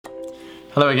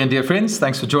Hello again, dear friends.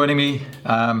 Thanks for joining me.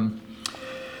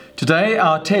 Today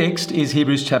our text is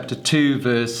Hebrews chapter 2,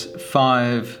 verse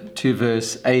 5 to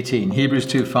verse 18. Hebrews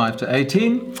 2, 5 to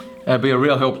 18. It'll be a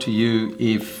real help to you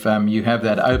if you have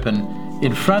that open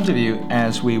in front of you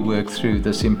as we work through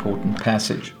this important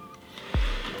passage.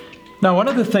 Now, one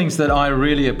of the things that I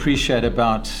really appreciate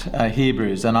about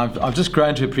Hebrews, and I've just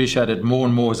grown to appreciate it more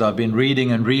and more as I've been reading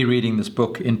and rereading this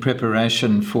book in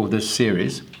preparation for this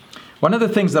series. One of the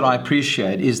things that I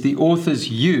appreciate is the author's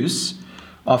use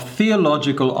of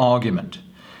theological argument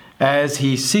as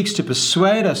he seeks to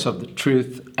persuade us of the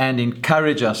truth and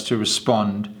encourage us to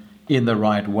respond in the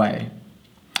right way.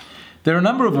 There are a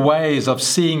number of ways of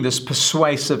seeing this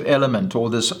persuasive element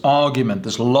or this argument,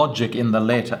 this logic in the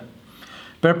letter.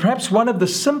 But perhaps one of the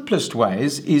simplest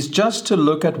ways is just to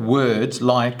look at words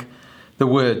like the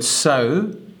word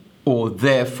so, or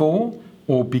therefore,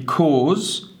 or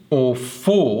because, or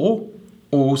for,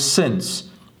 or since.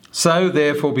 So,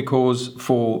 therefore, because,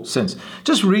 for, since.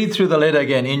 Just read through the letter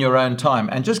again in your own time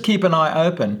and just keep an eye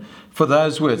open for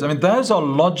those words. I mean, those are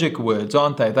logic words,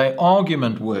 aren't they? They're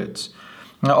argument words.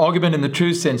 Now, argument in the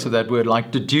true sense of that word,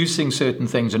 like deducing certain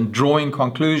things and drawing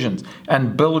conclusions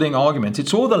and building arguments.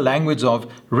 It's all the language of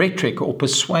rhetoric or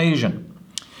persuasion.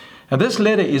 And this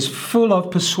letter is full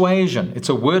of persuasion. It's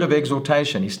a word of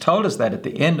exhortation. He's told us that at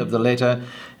the end of the letter.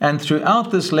 And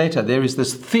throughout this letter, there is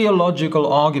this theological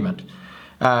argument,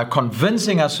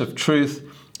 convincing us of truth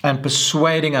and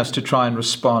persuading us to try and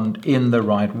respond in the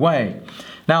right way.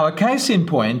 Now, a case in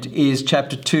point is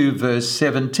chapter 2, verse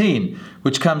 17,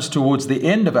 which comes towards the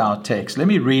end of our text. Let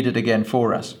me read it again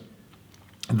for us.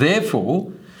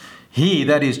 Therefore, he,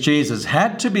 that is Jesus,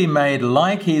 had to be made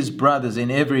like his brothers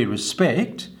in every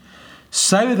respect,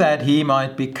 so that he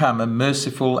might become a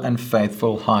merciful and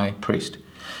faithful high priest.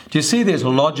 Do you see there's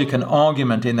logic and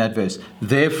argument in that verse?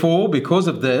 Therefore, because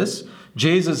of this,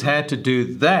 Jesus had to do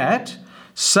that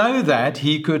so that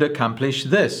he could accomplish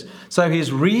this. So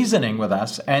he's reasoning with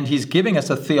us and he's giving us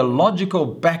a theological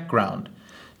background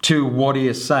to what he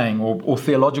is saying, or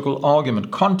theological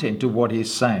argument, content to what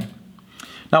he's saying.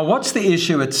 Now, what's the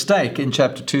issue at stake in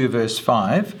chapter 2, verse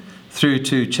 5 through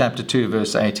to chapter 2,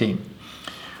 verse 18?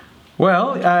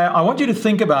 Well, I want you to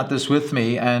think about this with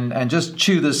me and just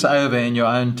chew this over in your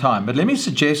own time. But let me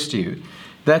suggest to you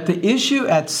that the issue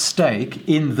at stake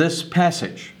in this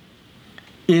passage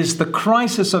is the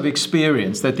crisis of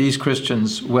experience that these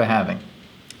Christians were having.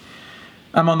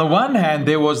 On the one hand,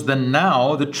 there was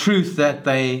the truth that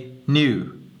they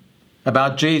knew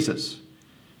about Jesus,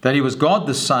 that he was God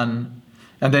the Son,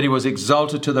 and that he was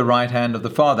exalted to the right hand of the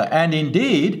Father. And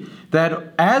indeed,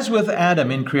 that as with Adam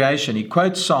in creation, he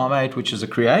quotes Psalm 8, which is a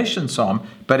creation psalm,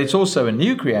 but it's also a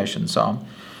new creation psalm.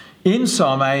 In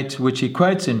Psalm 8, which he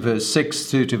quotes in verse 6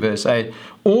 through to verse 8,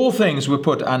 all things were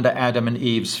put under Adam and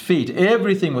Eve's feet.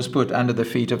 Everything was put under the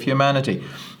feet of humanity.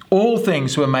 All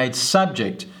things were made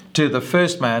subject to the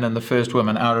first man and the first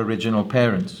woman, our original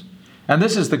parents. And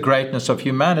this is the greatness of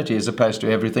humanity as opposed to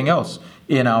everything else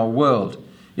in our world.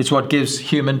 It's what gives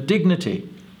human dignity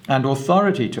and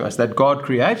authority to us, that God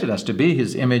created us to be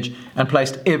his image and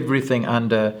placed everything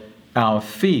under our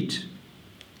feet.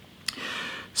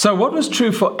 So what was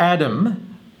true for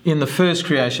Adam in the first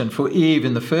creation, for Eve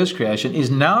in the first creation,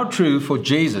 is now true for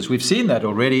Jesus. We've seen that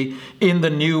already in the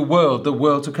new world, the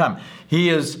world to come. He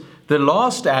is the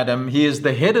last Adam, he is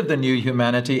the head of the new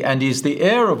humanity, and he's the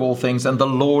heir of all things and the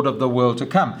Lord of the world to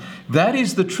come. That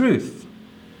is the truth.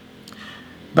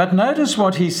 But notice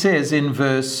what he says in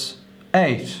verse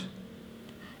 8.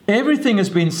 Everything has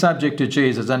been subject to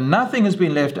Jesus and nothing has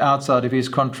been left outside of his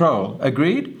control.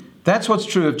 Agreed? That's what's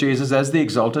true of Jesus as the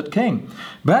exalted King.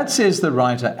 But, says the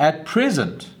writer, at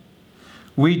present,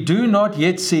 we do not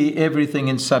yet see everything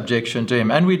in subjection to him.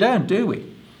 And we don't, do we?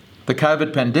 The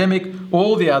COVID pandemic,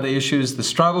 all the other issues, the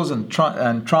struggles and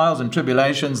trials and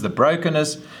tribulations, the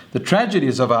brokenness, the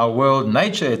tragedies of our world,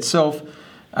 nature itself,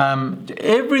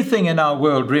 everything in our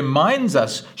world reminds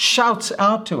us, shouts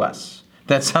out to us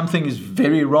that something is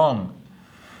very wrong.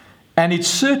 And it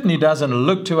certainly doesn't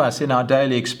look to us in our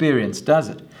daily experience, does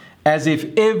it? As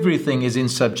if everything is in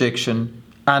subjection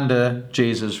under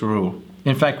Jesus' rule.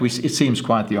 In fact, it seems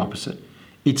quite the opposite.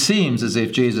 It seems as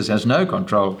if Jesus has no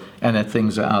control and that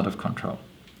things are out of control.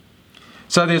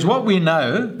 So there's what we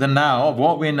know, the now of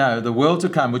what we know, the world to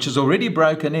come, which is already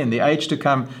broken in. The age to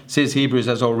come, says Hebrews,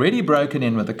 has already broken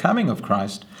in with the coming of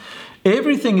Christ.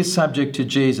 Everything is subject to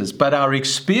Jesus, but our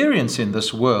experience in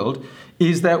this world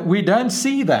is that we don't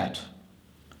see that.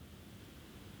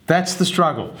 That's the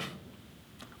struggle.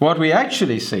 What we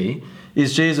actually see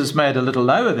is Jesus made a little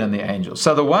lower than the angels.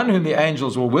 So the one whom the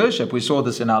angels will worship, we saw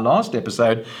this in our last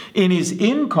episode, in his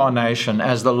incarnation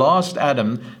as the last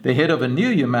Adam, the head of a new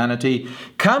humanity,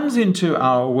 comes into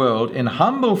our world in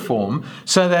humble form,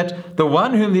 so that the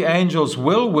one whom the angels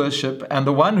will worship and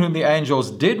the one whom the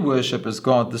angels did worship as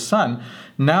God the Son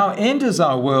now enters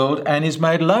our world and is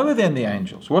made lower than the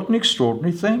angels. What an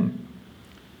extraordinary thing.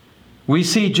 We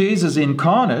see Jesus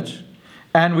incarnate,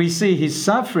 and we see his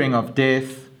suffering of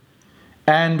death,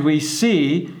 and we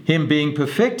see him being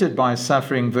perfected by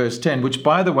suffering, verse 10, which,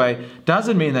 by the way,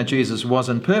 doesn't mean that Jesus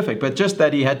wasn't perfect, but just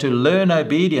that he had to learn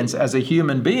obedience as a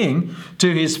human being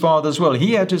to his Father's will.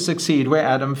 He had to succeed where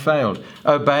Adam failed,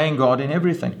 obeying God in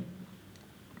everything.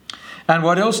 And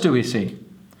what else do we see?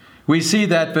 We see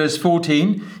that, verse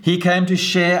 14, he came to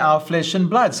share our flesh and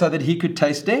blood so that he could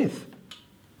taste death.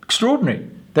 Extraordinary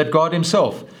that God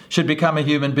himself should become a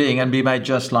human being and be made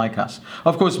just like us.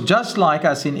 Of course, just like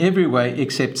us in every way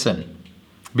except sin,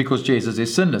 because Jesus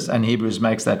is sinless, and Hebrews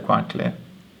makes that quite clear.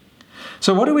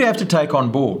 So what do we have to take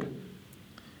on board?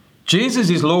 Jesus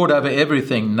is Lord over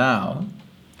everything now,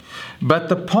 but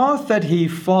the path that he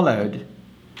followed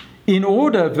in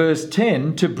order, verse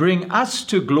 10, to bring us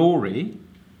to glory.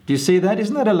 Do you see that?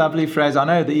 Isn't that a lovely phrase? I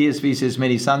know the ESV says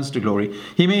many sons to glory.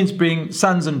 He means bring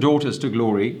sons and daughters to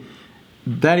glory.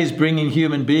 That is bringing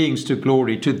human beings to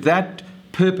glory, to that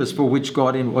purpose for which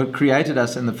God created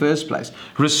us in the first place,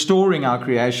 restoring our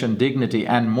creation dignity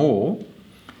and more,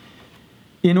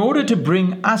 in order to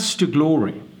bring us to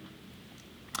glory,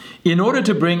 in order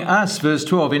to bring us, verse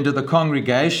 12, into the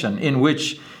congregation in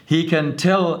which he can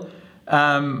tell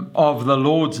of the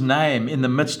Lord's name in the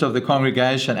midst of the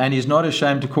congregation, and he's not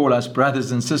ashamed to call us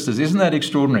brothers and sisters. Isn't that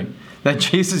extraordinary? That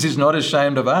Jesus is not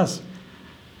ashamed of us.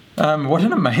 What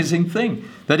an amazing thing,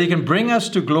 that he can bring us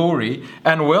to glory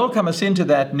and welcome us into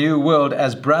that new world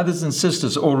as brothers and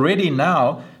sisters, already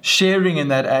now sharing in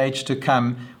that age to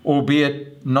come,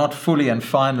 albeit not fully and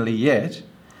finally yet,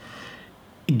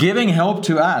 giving help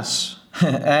to us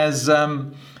as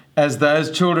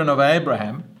those children of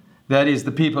Abraham, that is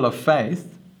the people of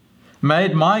faith,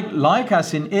 made like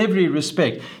us in every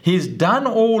respect. He's done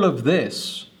all of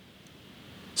this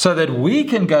so that we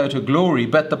can go to glory.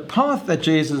 But the path that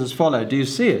Jesus has followed, do you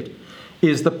see it,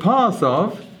 is the path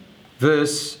of,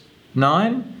 verse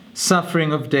 9,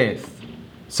 suffering of death,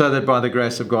 so that by the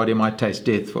grace of God he might taste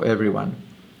death for everyone.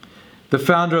 The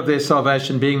founder of their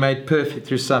salvation being made perfect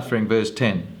through suffering, verse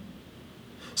 10.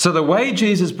 So the way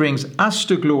Jesus brings us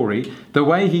to glory, the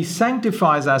way he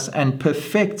sanctifies us and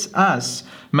perfects us,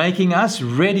 making us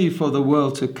ready for the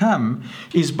world to come,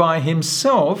 is by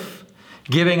himself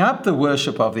giving up the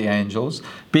worship of the angels,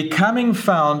 becoming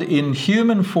found in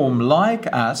human form like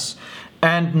us,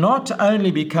 and not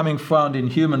only becoming found in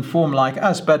human form like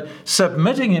us, but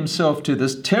submitting himself to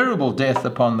this terrible death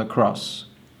upon the cross,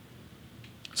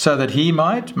 so that he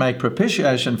might make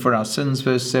propitiation for our sins,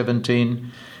 verse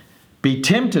 17, be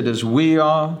tempted as we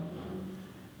are,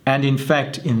 and in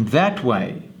fact, in that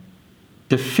way,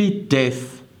 defeat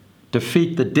death,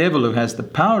 defeat the devil who has the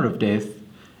power of death,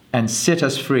 and set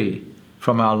us free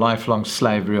from our lifelong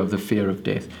slavery of the fear of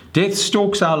death. Death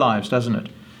stalks our lives, doesn't it?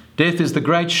 Death is the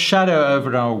great shadow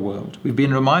over our world. We've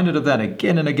been reminded of that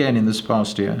again and again in this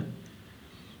past year.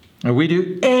 And we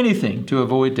do anything to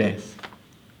avoid death,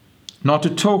 not to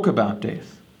talk about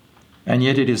death. And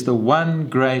yet it is the one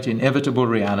great inevitable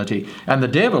reality. And the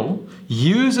devil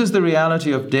uses the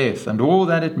reality of death and all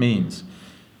that it means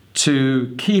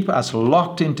to keep us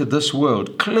locked into this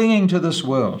world, clinging to this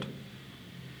world,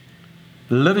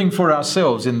 living for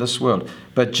ourselves in this world.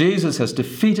 But Jesus has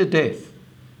defeated death.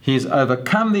 He's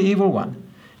overcome the evil one.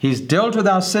 He's dealt with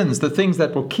our sins, the things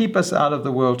that will keep us out of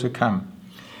the world to come.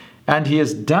 And he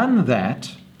has done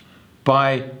that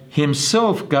by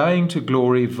himself going to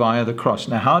glory via the cross.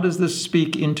 Now, how does this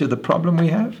speak into the problem we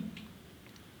have?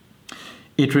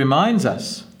 It reminds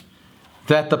us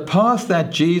that the path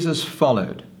that Jesus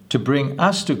followed to bring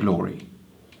us to glory,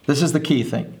 this is the key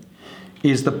thing,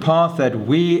 is the path that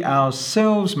we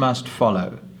ourselves must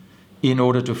follow in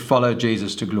order to follow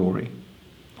Jesus to glory.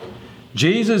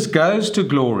 Jesus goes to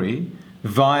glory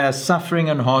via suffering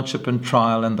and hardship and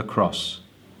trial and the cross.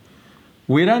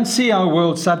 We don't see our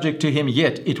world subject to him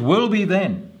yet. It will be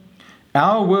then.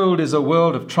 Our world is a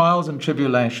world of trials and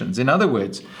tribulations. In other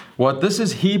words, what this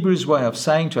is Hebrews' way of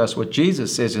saying to us what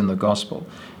Jesus says in the gospel,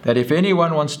 that if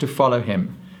anyone wants to follow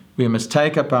him, we must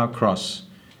take up our cross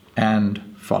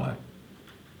and follow.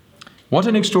 What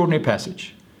an extraordinary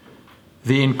passage.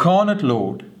 The incarnate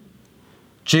Lord,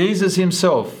 Jesus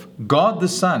himself, God the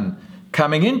Son,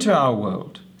 coming into our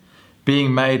world,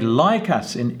 being made like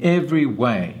us in every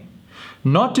way,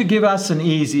 not to give us an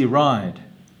easy ride,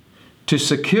 to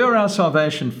secure our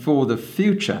salvation for the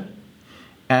future,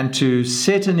 and to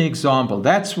set an example.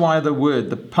 That's why the word,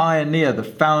 the pioneer, the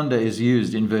founder, is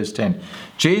used in verse 10.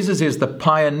 Jesus is the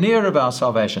pioneer of our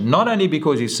salvation, not only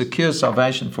because he secures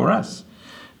salvation for us,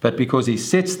 but because he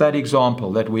sets that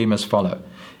example that we must follow.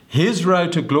 His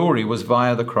road to glory was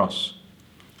via the cross.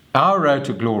 Our road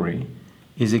to glory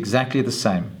is exactly the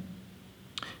same.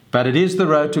 But it is the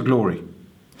road to glory.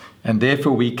 And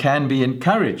therefore we can be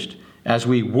encouraged as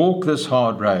we walk this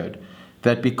hard road,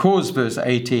 that because, verse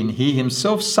 18, he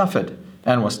himself suffered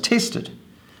and was tested,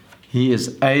 he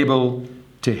is able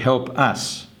to help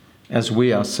us as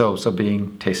we ourselves are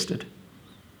being tested.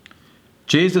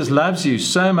 Jesus loves you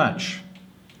so much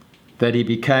that he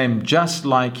became just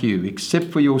like you, except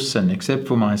for your sin, except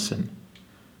for my sin,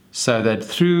 so that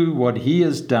through what he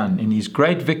has done in his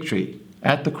great victory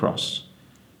at the cross,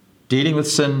 dealing with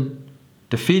sin,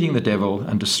 defeating the devil,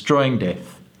 and destroying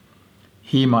death,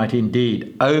 he might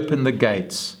indeed open the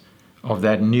gates of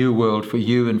that new world for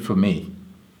you and for me.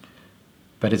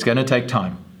 But it's going to take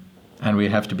time, and we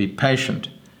have to be patient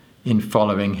in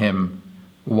following him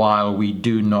while we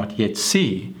do not yet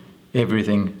see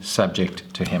everything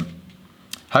subject to him.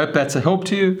 Hope that's a help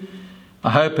to you.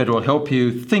 I hope it will help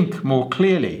you think more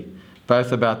clearly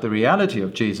both about the reality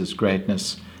of Jesus'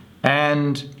 greatness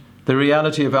and the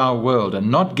reality of our world,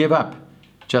 and not give up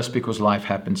just because life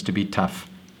happens to be tough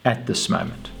at this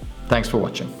moment. Thanks for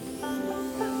watching.